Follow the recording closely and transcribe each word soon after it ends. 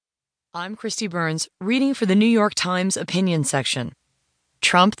I'm Christy Burns, reading for the New York Times opinion section.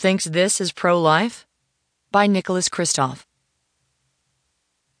 Trump thinks this is pro-life? By Kristof.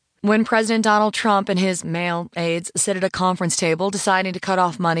 When President Donald Trump and his male aides sit at a conference table deciding to cut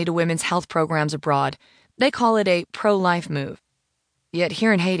off money to women's health programs abroad, they call it a pro-life move. Yet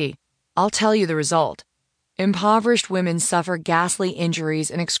here in Haiti, I'll tell you the result. Impoverished women suffer ghastly injuries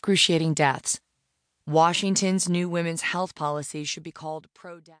and excruciating deaths. Washington's new women's health policy should be called pro-death.